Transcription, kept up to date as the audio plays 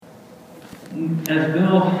As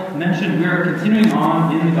Bill mentioned, we are continuing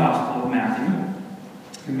on in the Gospel of Matthew.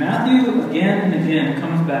 And Matthew, again and again,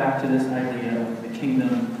 comes back to this idea of the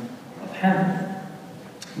kingdom of heaven.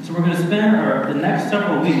 And so we're going to spend the next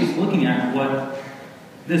several weeks looking at what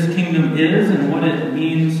this kingdom is and what it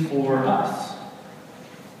means for us.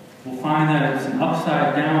 We'll find that it's an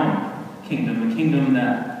upside-down kingdom, a kingdom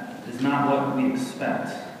that is not what we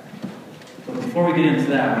expect. But before we get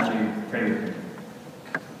into that, would you pray with me?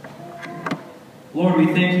 Lord, we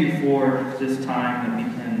thank you for this time that we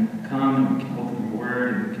can come and we can open your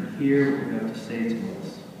word and we can hear what you have to say to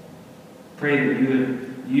us. Pray that you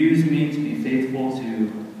would use me to be faithful to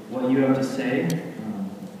what you have to say.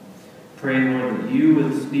 Pray, Lord, that you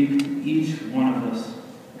would speak to each one of us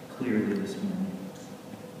clearly this morning.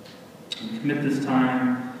 We commit this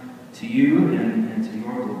time to you and to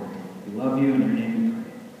your glory. We love you, in your name we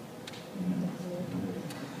pray. Amen.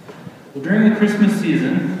 Well, during the Christmas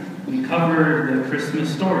season, we covered the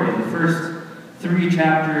Christmas story, the first 3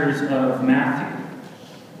 chapters of Matthew.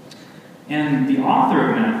 And the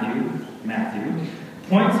author of Matthew,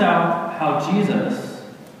 points out how Jesus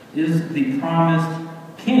is the promised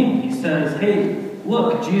king. He says, hey,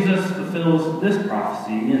 look, Jesus fulfills this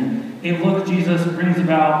prophecy. And hey, look, Jesus brings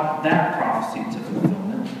about that prophecy to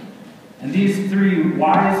fulfillment. And these 3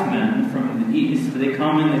 wise men from the east, they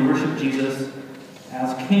come and they worship Jesus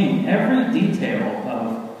as king. Every detail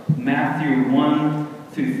of Matthew 1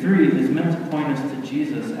 through 3 is meant to point us to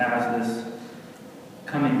Jesus as this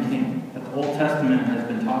coming king that the Old Testament has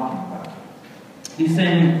been talking about. He's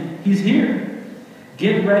saying, he's here.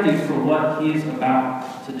 Get ready for what he's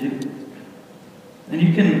about to do. And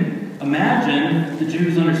you can imagine the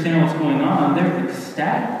Jews understand what's going on. They're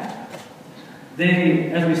ecstatic.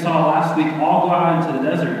 They, as we saw last week, all go out into the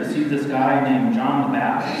desert to see this guy named John the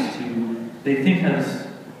Baptist, who they think has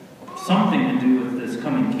something to do with this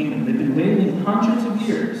coming kingdom. They've been waiting hundreds of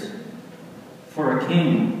years for a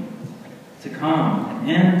king to come and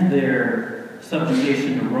end their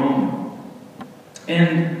subjugation to Rome.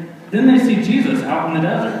 And then they see Jesus out in the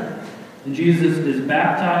desert. And Jesus is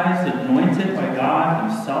baptized, anointed by God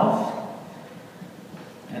himself.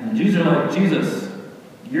 And the Jews are like, Jesus,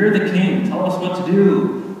 you're the king. Tell us what to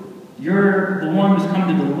do. You're the one who's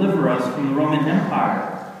come to deliver us from the Roman Empire.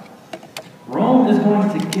 Rome is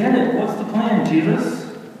going to get it. What's the plan,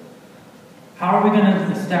 Jesus? How are we going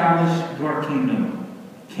to establish your kingdom?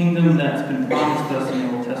 Kingdom that's been promised us in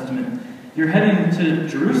the Old Testament. You're heading to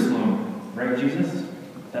Jerusalem, right, Jesus?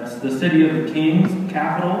 That's the city of the kings, the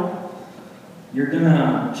capital. You're going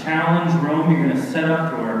to challenge Rome. You're going to set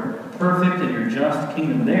up your perfect and your just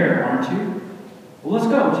kingdom there, aren't you? Well, let's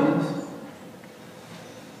go, Jesus.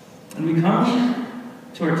 And we come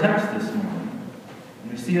to our text this morning.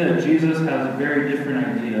 And we see that Jesus has a very different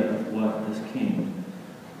idea of what this king,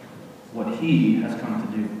 what he has come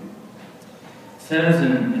to do. It says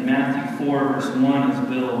in Matthew 4, verse 1, as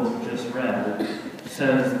Bill just read, it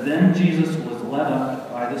says, "Then Jesus was led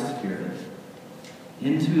up by the Spirit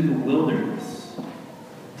into the wilderness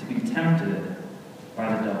to be tempted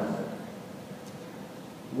by the devil."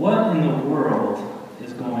 What in the world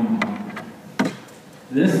is going on here?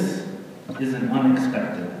 This is an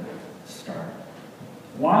unexpected start.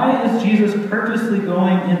 Why is Jesus purposely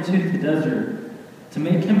going into the desert to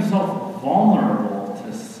make himself vulnerable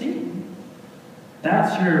to Satan?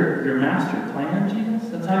 That's your master plan, Jesus?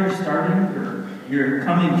 That's how you're starting your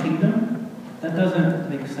coming kingdom? That doesn't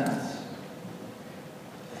make sense.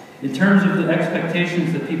 In terms of the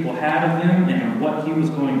expectations that people had of him and of what he was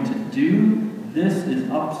going to do, this is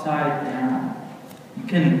upside down. You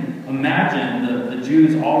can imagine the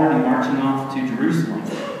Jews already marching off to Jerusalem,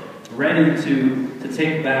 ready to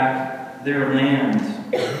take back their land,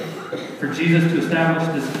 for Jesus to establish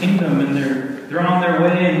this kingdom, and they're on their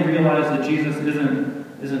way and realize that Jesus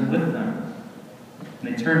isn't with them.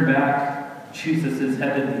 And they turn back. Jesus is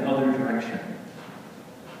headed the other direction,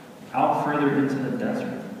 out further into the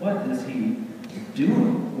desert. What is he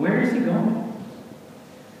doing? Where is he going?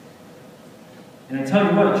 And I tell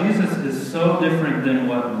you what, Jesus is so different than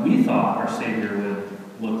what we thought our Savior would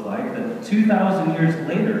look like, that 2,000 years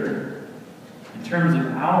later, in terms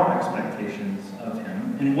of our expectations of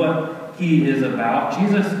him and what he is about,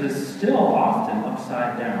 Jesus is still often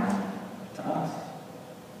upside down to us.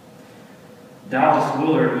 Dallas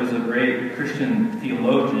Willard, who is a great Christian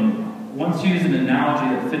theologian, once used an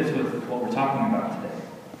analogy that fits with what we're talking about today.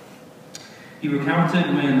 He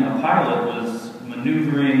recounted when a pilot was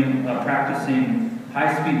practicing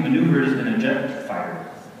high-speed maneuvers in a jet fighter.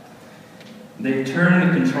 They turned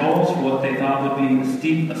the controls for what they thought would be a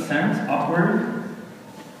steep ascent upward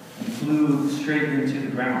and flew straight into the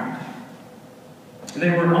ground.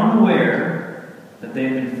 They were unaware that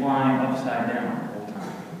they've been flying upside down the whole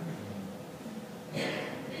time.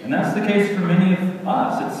 And that's the case for many of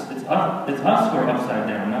us. It's us who are upside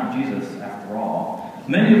down, not Jesus, after all.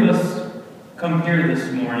 Many of us come here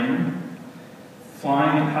this morning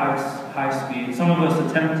flying at high speed, some of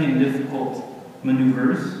us attempting difficult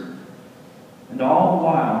maneuvers, and all the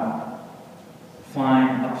while flying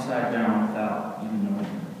upside down without even knowing it.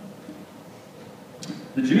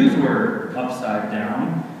 The Jews were upside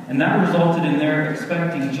down, and that resulted in their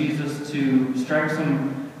expecting Jesus to strike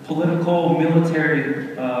some political,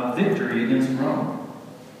 military victory against Rome.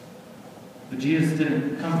 But Jesus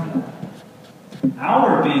didn't come to that.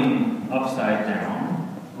 Our being upside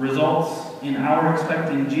down results in our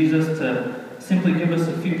expecting Jesus to simply give us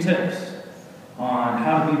a few tips on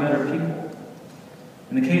how to be better people.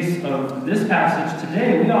 In the case of this passage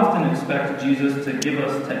today, we often expect Jesus to give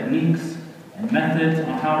us techniques and methods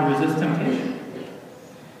on how to resist temptation.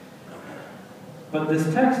 But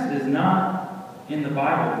this text is not in the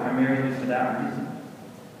Bible primarily for that reason.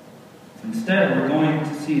 Instead, we're going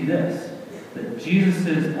to see this, that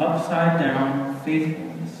Jesus' upside-down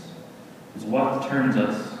faithfulness is what turns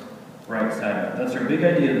us right side up. That's our big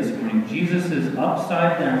idea this morning. Jesus'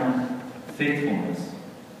 upside-down faithfulness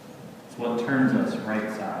is what turns us right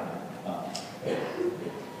side up.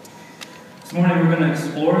 This morning, we're going to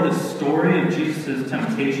explore the story of Jesus'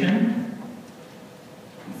 temptation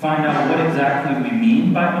and find out what exactly we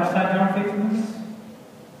mean by upside-down faithfulness.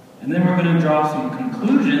 And then we're going to draw some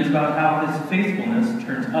conclusions about how his faithfulness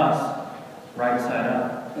turns us right side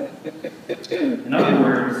up. In other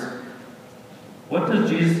words, what does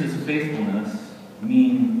Jesus' faithfulness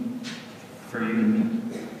mean for you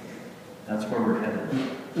and me? That's where we're headed.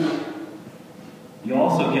 You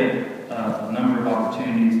also get a number of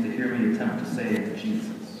opportunities to hear me attempt to say that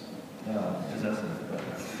Jesus possesses it.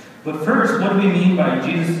 But first, what do we mean by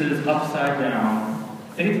Jesus' upside-down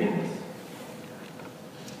faithfulness?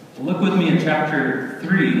 Look with me in chapter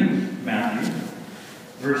 3, Matthew,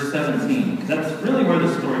 verse 17, because that's really where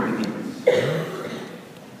the story begins.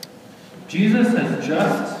 Jesus has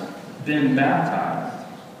just been baptized,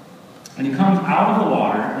 and he comes out of the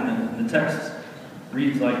water, and the text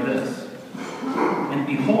reads like this. And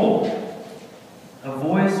behold, a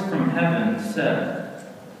voice from heaven said,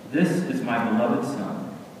 "This is my beloved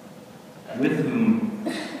Son, with whom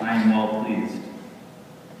I am well pleased."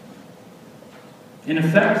 In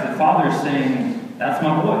effect, the Father is saying, "That's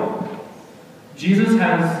my boy." Jesus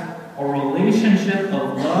has a relationship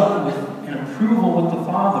of love and approval with the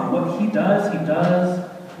Father. What he does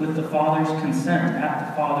with the Father's consent, at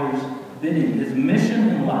the Father's bidding. His mission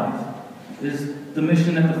in life is the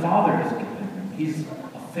mission that the Father has given him. He's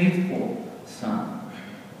a faithful Son.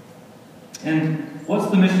 And what's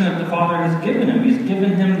the mission that the Father has given him? He's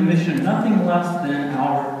given him the mission, nothing less than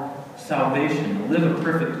our salvation. To live a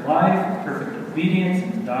perfect life, with perfect obedience,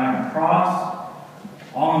 and to die on a cross,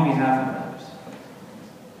 all on behalf of others.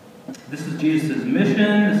 This is Jesus'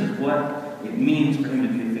 mission. This is what it means for him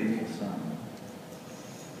to be a faithful Son.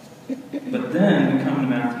 But then we come to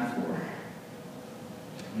Matthew 4.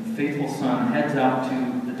 And the faithful Son heads out to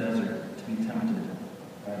the desert to be tempted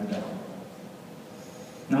by the devil.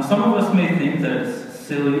 Now, some of us may think that it's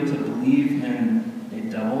silly to believe in a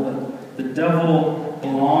devil, that the devil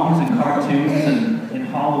belongs in cartoons and in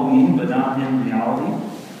Halloween, but not in reality.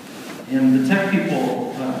 And the tech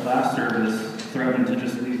people last service threatened to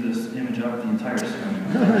just leave this image up the entire sermon.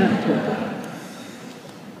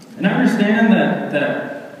 And I understand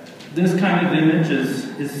that this kind of image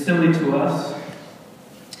is silly to us,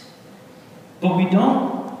 but we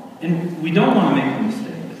don't want to make the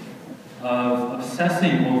mistake of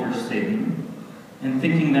obsessing over Satan and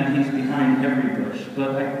thinking that he's behind every bush.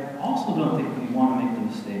 But I also don't think we want to make the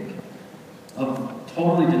mistake of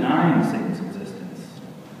totally denying Satan's existence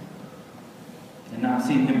and not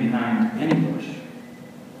seeing him behind any bush.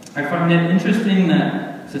 I find it interesting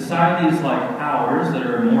that societies like ours that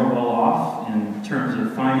are more well off in terms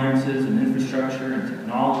of finances and infrastructure and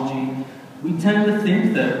technology, we tend to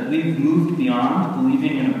think that we've moved beyond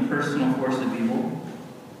believing in a personal force of evil,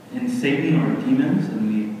 in Satan or demons, and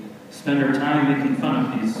we spend our time making fun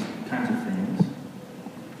of these kinds of things.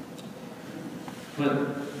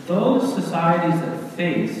 But those societies that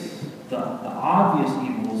face the obvious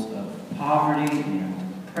evils of poverty and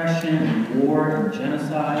oppression and war and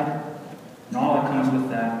genocide and all that comes with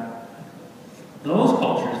that, those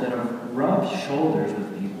cultures that have rubbed shoulders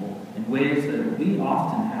with evil in ways that we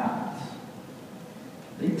often haven't,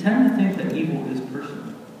 they tend to think that evil is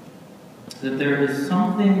personal, that there is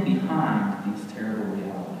something behind these terrible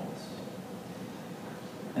realities.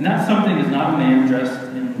 And that something is not a man dressed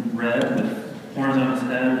in red with horns on his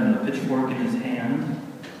head and a pitchfork in his hand.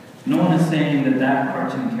 No one is saying that that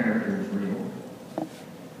cartoon character is real.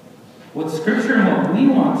 What Scripture and what we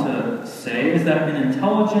want to say is that an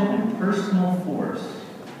intelligent and personal force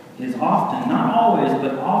is often, not always,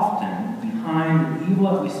 but often, behind the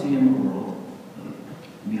evil that we see in the world,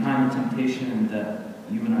 behind the temptation that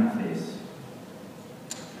you and I face.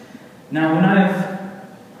 Now, when I've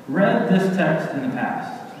read this text in the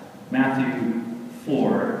past, Matthew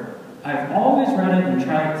 4, I've always read it and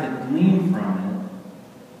tried to glean from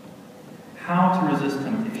it how to resist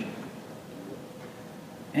temptation.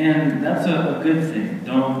 And that's a good thing.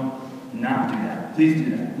 Don't not do that. Please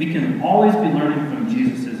do that. We can always be learning from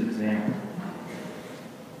Jesus' example.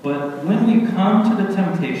 But when we come to the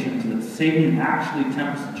temptations that Satan actually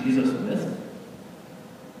tempts Jesus with,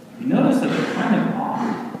 you notice that they're kind of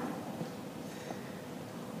odd.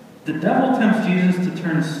 The devil tempts Jesus to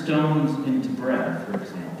turn stones into bread, for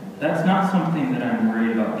example. That's not something that I'm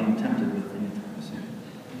worried about being tempted with anytime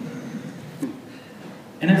soon.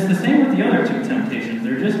 And it's the same with the other two temptations.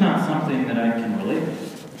 They're just not something that I can relate with.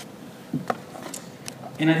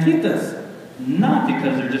 And I think that's not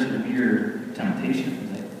because they're just weird temptations.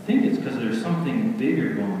 I think it's because there's something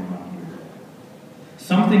bigger going on here.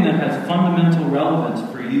 Something that has fundamental relevance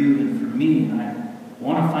for you and for me. And I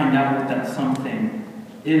want to find out what that something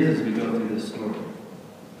is as we go through this story.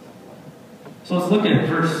 So let's look at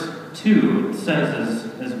verse 2. It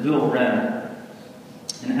says, as Bill read,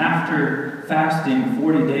 and after fasting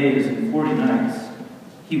 40 days and 40 nights,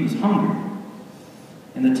 he was hungry.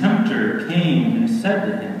 And the tempter came and said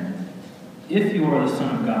to him, if you are the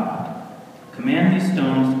Son of God, command these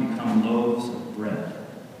stones to become loaves of bread.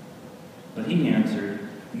 But he answered,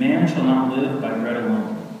 man shall not live by bread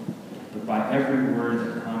alone, but by every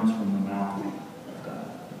word that comes from the mouth of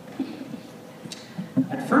God.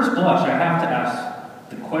 At first blush, I have to ask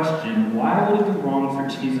the question, why would it be wrong for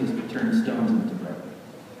Jesus to turn stones into bread?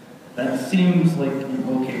 That seems like an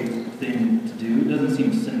okay thing to do. It doesn't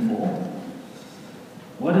seem sinful.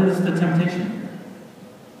 What is the temptation here?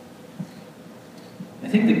 I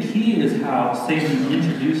think the key is how Satan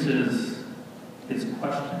introduces his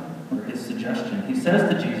question or his suggestion. He says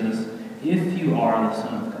to Jesus, if you are the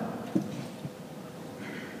Son of God.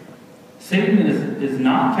 Satan is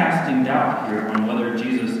not casting doubt here on whether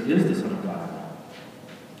Jesus is the Son of God or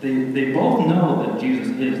not. They both know that Jesus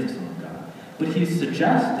is the Son of God. But he's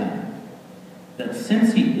suggesting that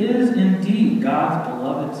since he is indeed God's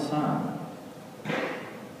beloved Son,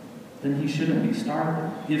 then he shouldn't be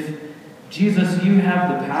starving. If Jesus, you have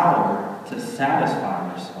the power to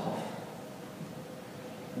satisfy yourself,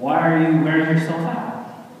 why are you wearing yourself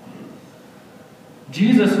out?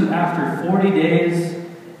 Jesus, who after 40 days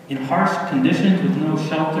in harsh conditions with no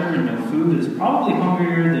shelter and no food, is probably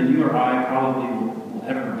hungrier than you or I probably will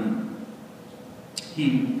ever be. He,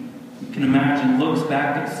 you can imagine, looks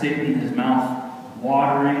back at Satan, his mouth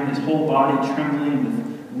watering, his whole body trembling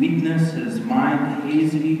with weakness, his mind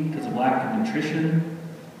hazy because of lack of nutrition.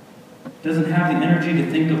 Doesn't have the energy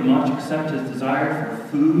to think of much except his desire for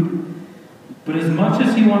food. But as much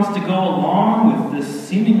as he wants to go along with this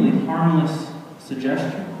seemingly harmless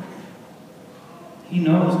suggestion, he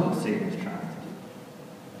knows what Satan's trying to do.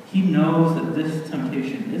 He knows that this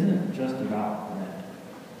temptation isn't just about bread.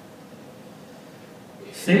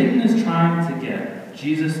 Satan is trying to get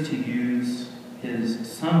Jesus to use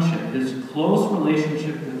his sonship, his close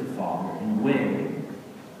relationship with the Father, in a way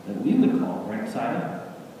that we would call right side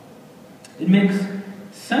up. It makes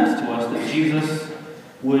sense to us that Jesus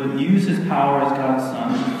would use his power as God's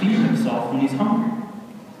Son to feed himself when he's hungry.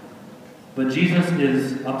 But Jesus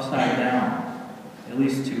is upside down, at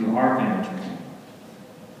least to our vantage point.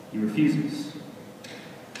 He refuses.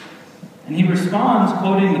 And he responds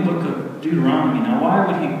quoting the book of Deuteronomy. Now, why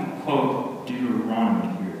would he quote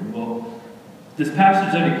Deuteronomy here? Well, this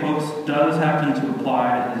passage that he quotes does happen to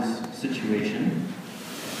apply to his situation.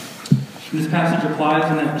 This passage applies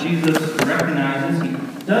in that Jesus recognizes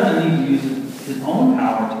he doesn't need to use his own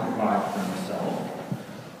power to provide for himself.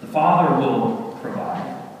 The Father will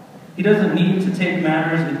provide. He doesn't need to take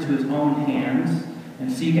matters into his own hands and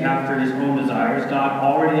seek after his own desires. God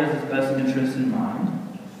already has his best interests in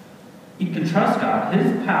mind. He can trust God.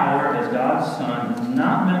 His power as God's Son is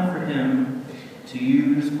not meant for him to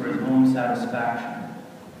use for his own satisfaction,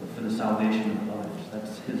 but for the salvation of others.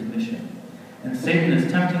 That's his mission. And Satan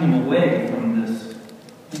is tempting him away from this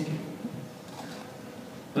thinking.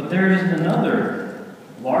 But there is another,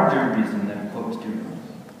 larger reason that he quotes Deuteronomy.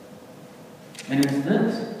 And it's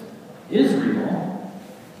this. Israel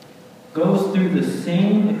goes through the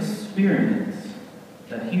same experience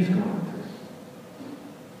that he's going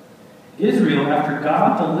through. Israel, after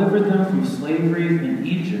God delivered them from slavery in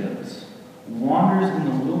Egypt, wanders in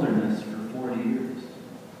the wilderness for 40 years.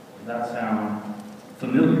 Does that sound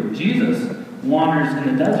familiar? Jesus wanders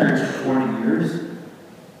in the desert for 40 years,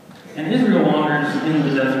 and Israel wanders in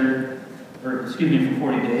the desert, for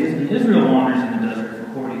 40 days, and Israel wanders in the desert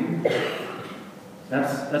for 40 years.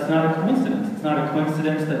 That's not a coincidence. It's not a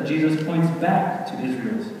coincidence that Jesus points back to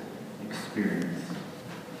Israel's experience.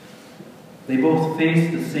 They both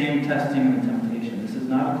face the same testing and temptation. This is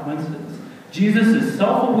not a coincidence. Jesus is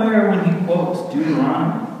self-aware when he quotes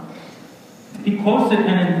Deuteronomy. He quotes it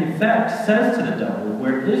and in effect says to the devil,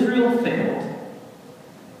 where Israel failed,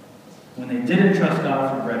 when they didn't trust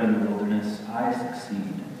God for bread in the wilderness, I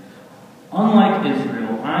succeed. Unlike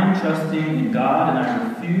Israel, I'm trusting in God and I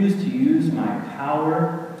refuse to use my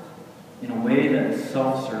power in a way that is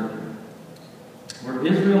self-serving. Where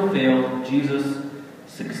Israel failed, Jesus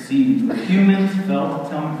succeeds. Where humans fell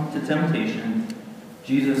to temptation,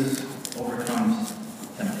 Jesus overcomes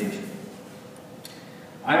temptation.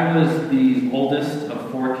 I was the oldest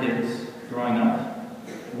of 4 kids growing up,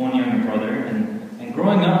 one younger brother, and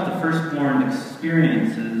growing up, the firstborn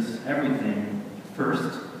experiences everything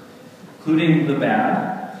first, including the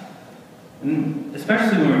bad. And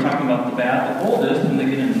especially when we're talking about the bad, the oldest, when they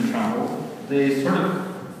get into trouble, they sort of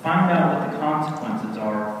find out what the consequences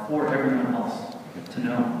are for everyone else to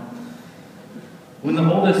know. When the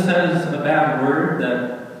oldest says a bad word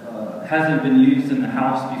that hasn't been used in the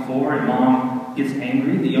house before and mom gets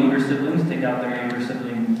angry, the younger siblings take out their younger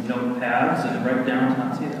sibling notepads and write down to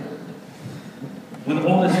not say that word. When the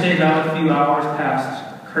oldest stays out a few hours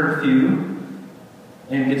past curfew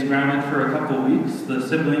and gets grounded for a couple of weeks, the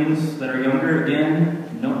siblings that are younger,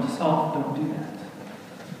 again, note to self, don't do that.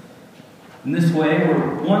 In this way,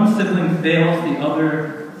 where one sibling fails, the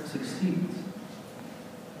other succeeds.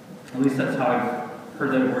 At least that's how I've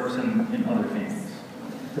heard that it works in other families.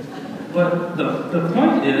 But the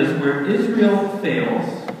point is, where Israel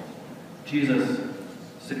fails, Jesus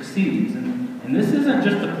succeeds. And this isn't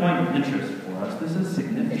just a point of interest for us, this is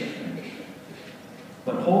significant.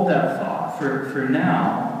 But hold that thought. For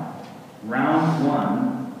now, round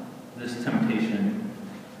 1, this temptation,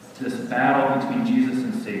 this battle between Jesus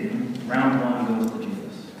and Satan, round 1 goes to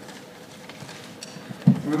Jesus.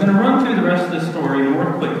 We're going to run through the rest of the story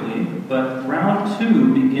more quickly, but round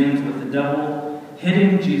 2 begins with the devil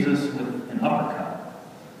hitting Jesus with an uppercut,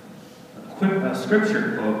 a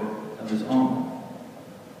scripture quote of his own.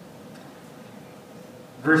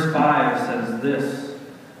 Verse 5 says this,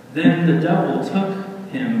 "Then the devil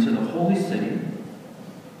took him to the holy city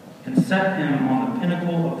and set him on the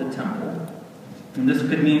pinnacle of the temple." And this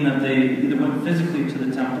could mean that they either went physically to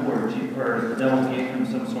the temple or the devil gave him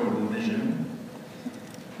some sort of a vision.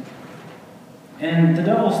 And the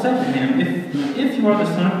devil said to him, if you are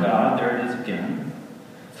the Son of God, there it is again,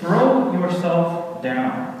 throw yourself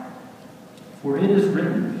down, for it is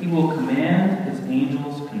written, he will command his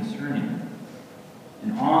angels concerning you,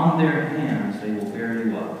 and on their hands they will bear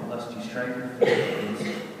you up, lest you strike your foot against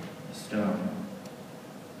a stone.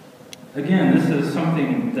 Again, this is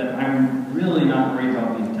something that I'm really not worried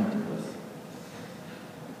about being tempted with.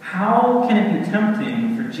 How can it be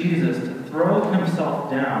tempting for Jesus to throw himself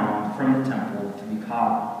down from the temple to be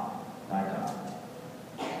caught by God?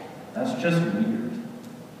 That's just weird.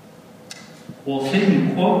 Well,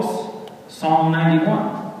 Satan quotes Psalm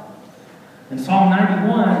 91. And Psalm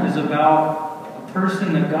 91 is about a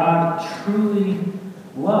person that God truly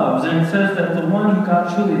loves. And it says that the one who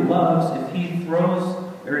God truly loves, if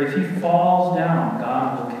he falls down,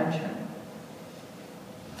 God will catch him.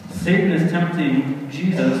 Satan is tempting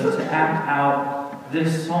Jesus to act out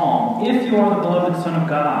this psalm. If you are the beloved Son of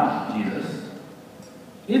God, Jesus,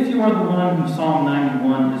 if you are the one whom Psalm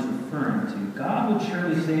 91 is referring to, God would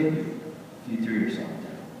surely save you if you threw yourself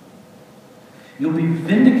down. You'll be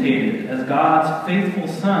vindicated as God's faithful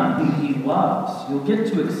Son whom he loves. You'll get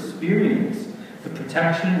to experience the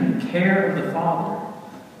protection and care of the Father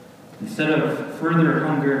instead of further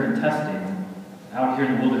hunger and testing out here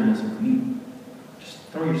in the wilderness with me. Just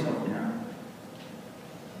throw yourself down.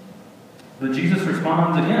 But Jesus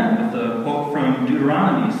responds again with a quote from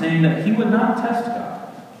Deuteronomy saying that he would not test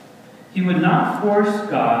God. He would not force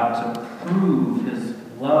God to prove his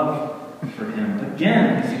love for him.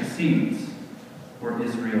 Again, he succeeds where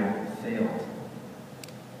Israel failed.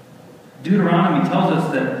 Deuteronomy tells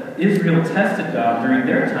us that Israel tested God during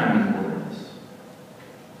their time in the wilderness.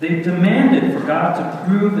 They demanded for God to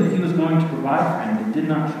prove that he was going to provide for them. They did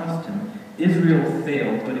not trust him. Israel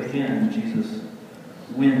failed, but again, Jesus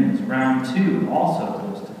wins. Round 2 also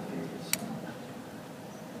goes to the faithful Son.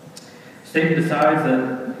 Satan decides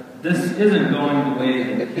that this isn't going the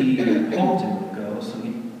way that he hoped it would go, so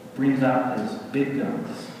he brings out his big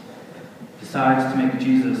guns, decides to make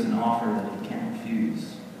Jesus an offer that he can't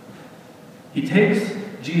refuse. He takes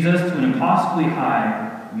Jesus to an impossibly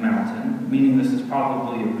high mountain, meaning this is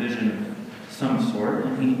probably a vision of some sort,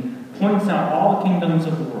 and he points out all the kingdoms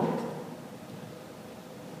of the world.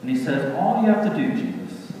 And he says, all you have to do,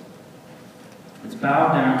 Jesus, is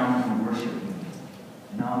bow down and worship me,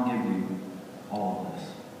 and I'll give you all of this.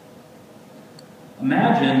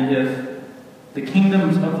 Imagine if the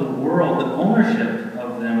kingdoms of the world, the ownership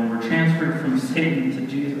of them, were transferred from Satan to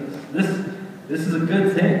Jesus. This is a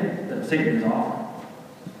good thing that Satan is offering.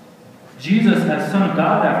 Jesus, as Son of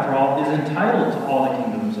God, after all, is entitled to all the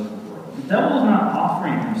kingdoms of the world. The devil is not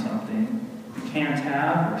offering him something he can't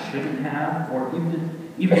have, or shouldn't have, or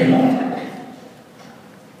even won't have.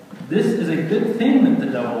 This is a good thing that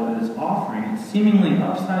the devil is offering. It's seemingly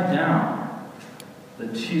upside down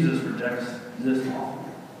that Jesus rejects this offer.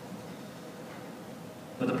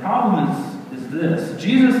 But the problem is this.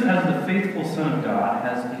 Jesus, as the faithful Son of God,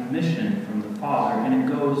 has a mission from the Father, and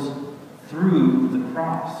it goes through the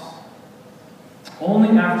cross. Only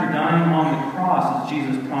after dying on the cross is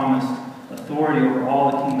Jesus promised authority over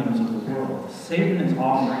all the kingdoms of the world. Satan is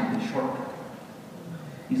offering the shortcut.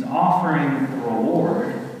 He's offering the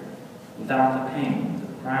reward without the pain,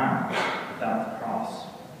 the crown without the cross.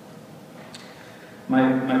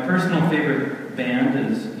 My personal favorite band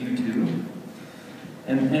is U2.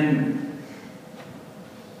 And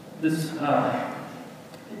this,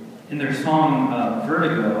 in their song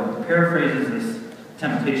Vertigo, paraphrases this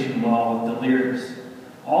temptation well with the lyrics,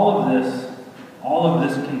 all of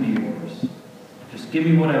this can be yours. Just give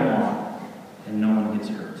me what I want, and no one gets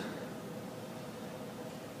hurt.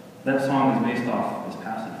 That song is based off this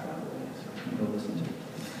passage, by the way, so you can go listen to it.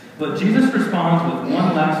 But Jesus responds with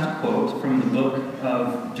one last quote from the book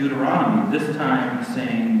of Deuteronomy, this time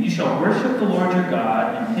saying, "You shall worship the Lord your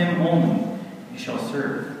God, and him only you shall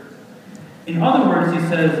serve." In other words, he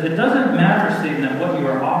says, it doesn't matter, Satan, that what you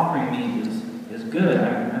are offering me is good.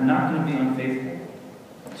 I'm not going to be unfaithful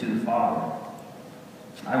to the Father.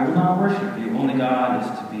 I will not worship you. Only God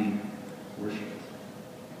is to be worshipped.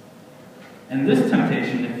 And this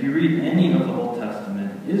temptation, if you read any of the Old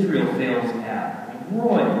Testament, Israel fails at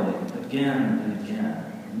royally again and again.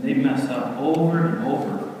 And they mess up over and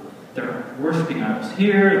over. They're worshiping idols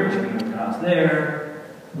here, they're worshiping other gods there.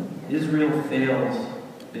 Israel fails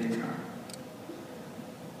big time.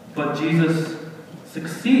 But Jesus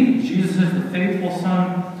succeeds. Jesus is the faithful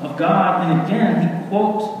Son of God. And again, he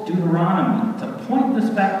quotes Deuteronomy to point this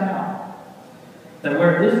back out. That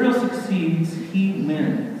where Israel succeeds, he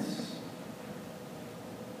wins.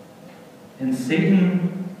 And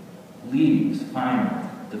Satan leaves finally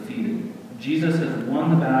defeated. Jesus has won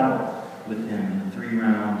the battle with him in a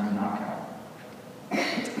 3-round knockout.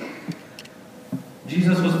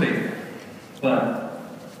 Jesus was faithful. But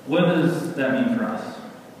what does that mean for us?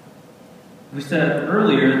 We said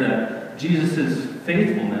earlier that Jesus'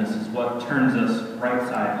 faithfulness is what turns us right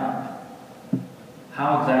side up.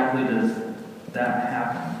 How exactly does that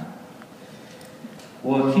happen?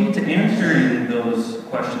 Well, a key to answering those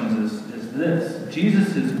questions is this.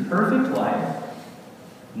 Jesus' perfect life,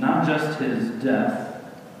 not just his death,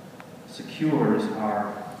 secures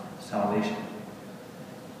our salvation.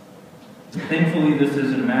 Thankfully, this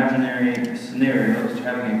is an imaginary scenario. It's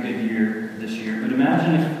having a good year this year. But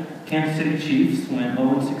imagine if Kansas City Chiefs went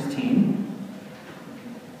 0-16.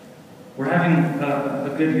 We're having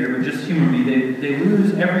a good year, but just humor me. They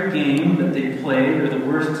lose every game that they play. They're the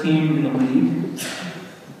worst team in the league.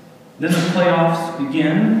 Then the playoffs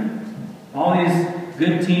begin. All these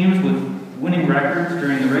good teams with winning records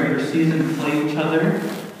during the regular season play each other.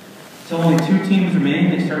 Until only 2 teams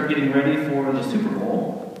remain. They start getting ready for the Super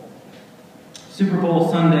Bowl. Super Bowl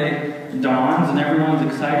Sunday dawns, and everyone's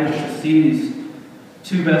excited to see these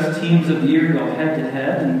 2 best teams of the year go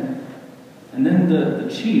head-to-head, and then the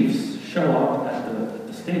Chiefs show up at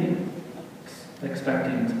the stadium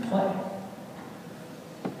expecting to play.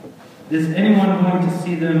 Is anyone going to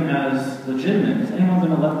see them as legitimate? Is anyone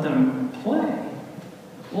going to let them play?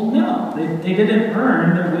 Well, no. They didn't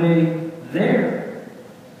earn their way there.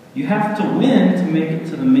 You have to win to make it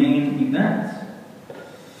to the main event.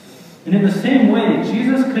 And in the same way,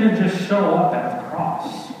 Jesus couldn't just show up at the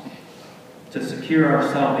cross to secure our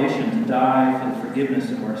salvation, to die for the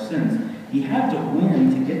forgiveness of our sins. He had to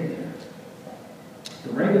win to get there.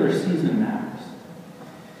 The regular season matters.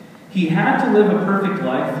 He had to live a perfect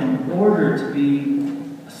life in order to be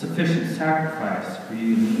a sufficient sacrifice for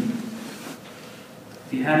you and me.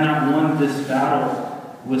 If he had not won this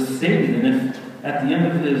battle with Satan, and if at the end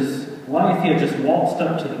of his life, he had just waltzed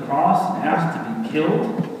up to the cross and asked to be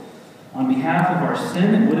killed on behalf of our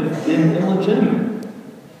sin, it would have been illegitimate.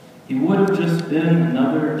 He would have just been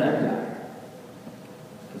another dead guy,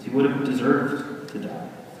 because he would have deserved to die.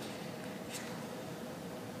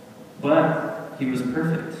 But he was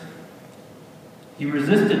perfect. He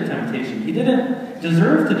resisted temptation. He didn't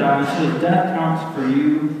deserve to die, and so his death counts for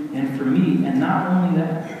you and for me. And not only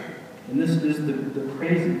that, and this is the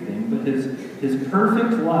crazy thing, but his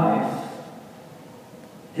perfect life,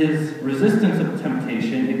 his resistance of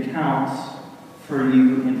temptation, it counts for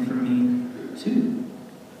you and for me too.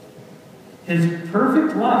 His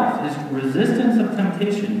perfect life, his resistance of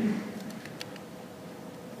temptation,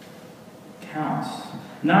 counts.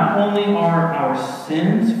 Not only are our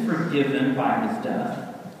sins forgiven by his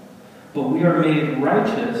death, but we are made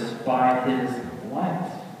righteous by his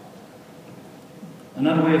life.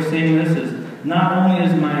 Another way of saying this is, not only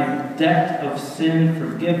is my debt of sin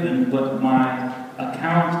forgiven, but my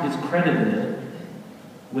account is credited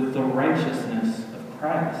with the righteousness of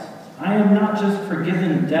Christ. I am not just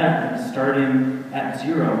forgiven debt and starting at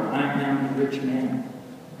zero. I am a rich man.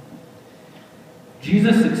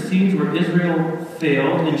 Jesus succeeds where Israel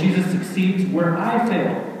failed, and Jesus succeeds where I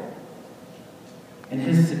failed. And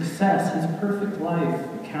his success, his perfect life,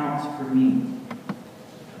 accounts for me.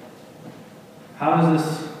 How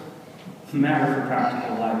does this matter for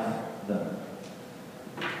practical life, though?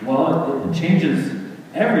 Well, it changes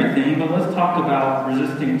everything, but let's talk about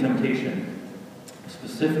resisting temptation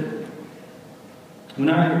specifically. When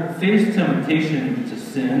I face temptation to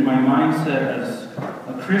sin, my mindset as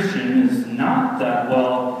a Christian is not that,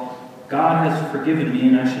 well, God has forgiven me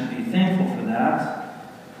and I should be thankful for that,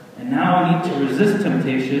 and now I need to resist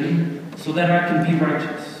temptation so that I can be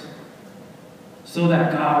righteous, so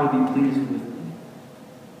that God will be pleased with me.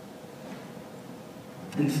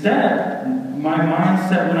 Instead, my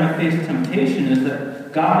mindset when I face temptation is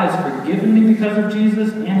that God has forgiven me because of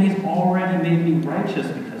Jesus, and he's already made me righteous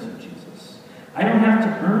because of Jesus. I don't have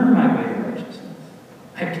to earn my way to righteousness.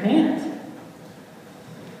 I can't.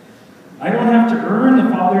 I don't have to earn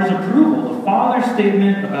the Father's approval. The Father's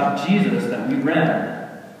statement about Jesus that we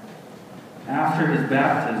read after his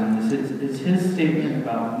baptism is his statement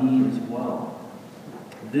about me as well.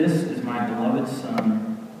 This is my beloved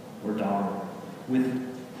Son or daughter, with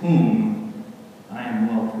whom I am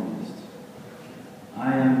well pleased.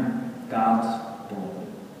 I am God's beloved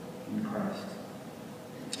in Christ.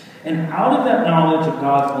 And out of that knowledge of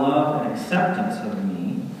God's love and acceptance of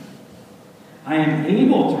me, I am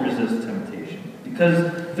able to resist temptation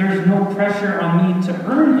because there's no pressure on me to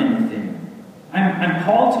earn anything. I'm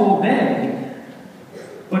called to obey,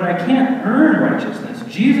 but I can't earn righteousness.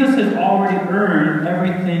 Jesus has already earned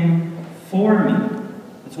everything for me.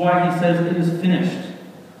 That's why he says it is finished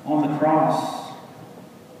on the cross.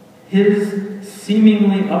 His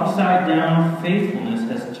seemingly upside down faithfulness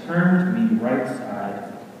has turned me right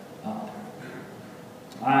side up.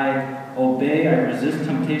 I obey, I resist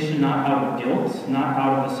temptation not out of guilt, not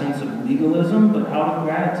out of a sense of legalism, but out of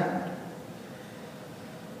gratitude.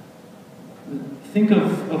 Think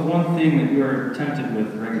of one thing that you are tempted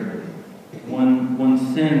with regularly.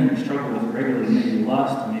 One sin that you struggle with regularly, maybe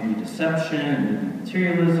lust, maybe deception, maybe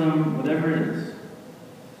materialism, whatever it is.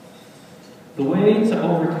 The way to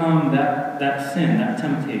overcome that sin, that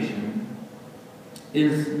temptation,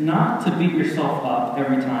 is not to beat yourself up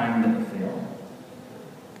every time that you fail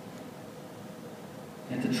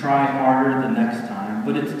and to try harder the next time,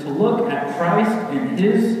 but it's to look at Christ and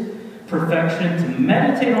his perfection, to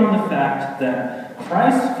meditate on the fact that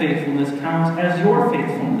Christ's faithfulness counts as your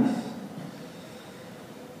faithfulness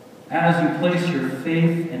as you place your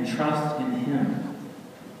faith and trust in him.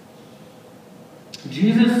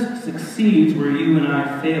 Jesus succeeds where you and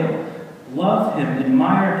I fail. Love him,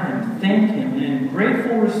 admire him, thank him, and in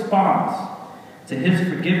grateful response to his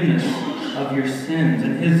forgiveness of your sins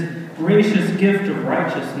and his gracious gift of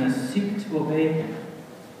righteousness, seek to obey him.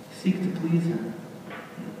 Seek to please him.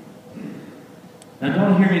 Now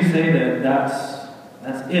don't hear me say that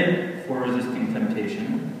that's it for resisting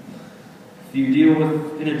temptation. If you deal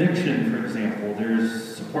with an addiction, for example,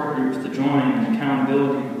 there's support groups to join and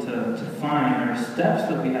accountability to find. There are steps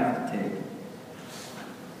that we have to take.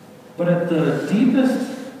 But at the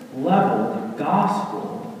deepest level, the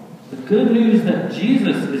gospel, the good news that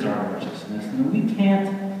Jesus is our righteousness, and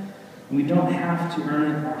we don't have to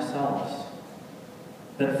earn it ourselves.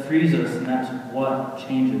 That frees us, and that's what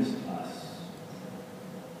changes us.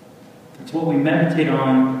 It's what we meditate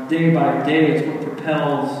on day by day. It's what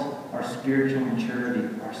propels our spiritual maturity,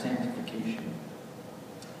 our sanctification.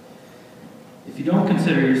 If you don't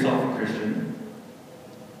consider yourself a Christian,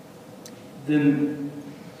 then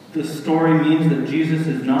The story means that Jesus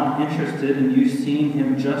is not interested in you seeing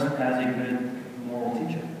him just as a good moral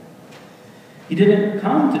teacher. He didn't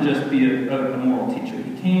come to just be a moral teacher.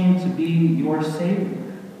 He came to be your Savior.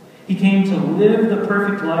 He came to live the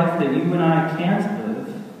perfect life that you and I can't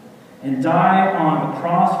live and die on a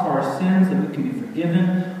cross for our sins that we can be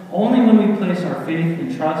forgiven only when we place our faith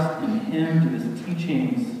and trust in him, to his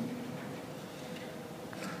teachings.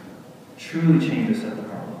 Truly change us at the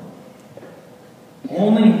heart level.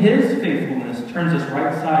 Only his faithfulness turns us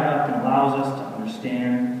right side up and allows us to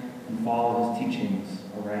understand and follow his teachings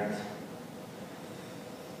aright.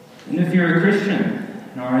 And if you're a Christian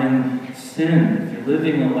and are in sin, if you're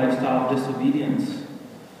living a lifestyle of disobedience,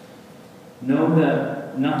 know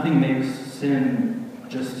that nothing makes sin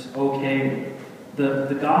just okay.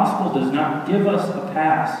 The gospel does not give us a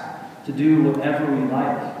pass to do whatever we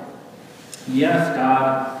like. Yes,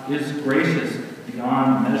 God is gracious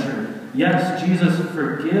beyond measure. Yes, Jesus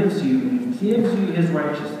forgives you and gives you his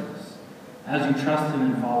righteousness as you trust him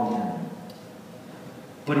and follow him.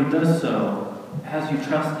 But he does so as you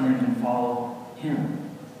trust in and follow him.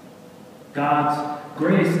 God's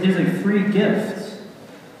grace is a free gift,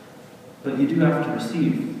 but you do have to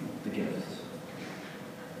receive the gift.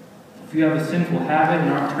 If you have a sinful habit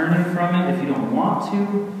and aren't turning from it, if you don't want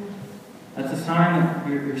to, that's a sign that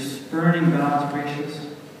you're spurning God's gracious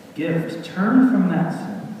gift. Turn from that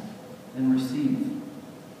sin and receive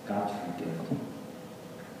God's free gift.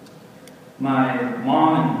 My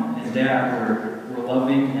mom and dad were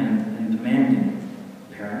loving and demanding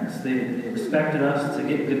parents. They expected us to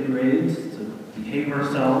get good grades, to behave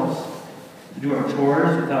ourselves, to do our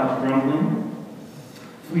chores without grumbling.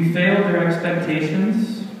 If we failed their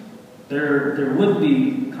expectations, there would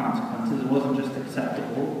be consequences. It wasn't just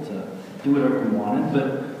acceptable to do whatever we wanted,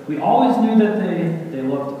 but we always knew that they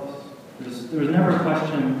loved us. There was never a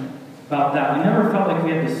question about that. We never felt like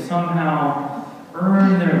we had to somehow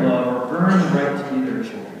earn their love or earn the right to be their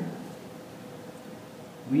children.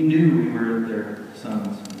 We knew we were their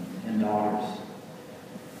sons and daughters.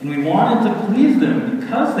 And we wanted to please them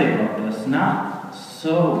because they loved us, not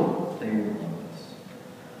so they would love us.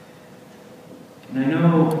 And I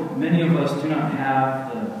know many of us do not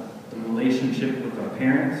have the relationship with our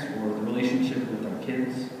parents or the relationship with our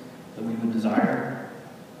kids that we would desire.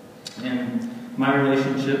 And my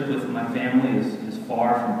relationship with my family is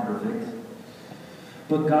far from perfect.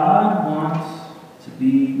 But God wants to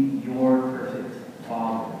be your perfect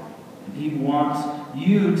Father. And he wants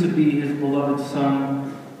you to be his beloved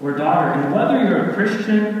son or daughter. And whether you're a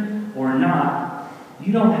Christian or not,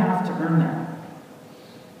 you don't have to earn that.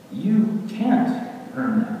 You can't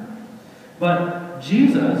earn that. But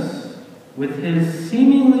Jesus, with his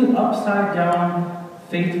seemingly upside down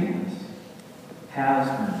faithfulness, has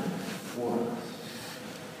earned it for us.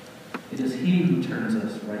 It is he who turns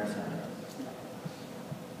us right side up.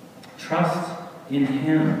 Trust in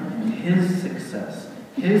him and his success,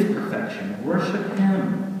 his perfection. Worship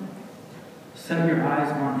him. Set your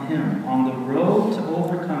eyes on him, on the road to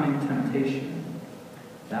overcoming temptation.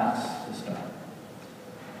 That's the start.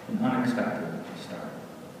 An unexpected start.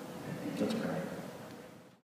 Let's pray.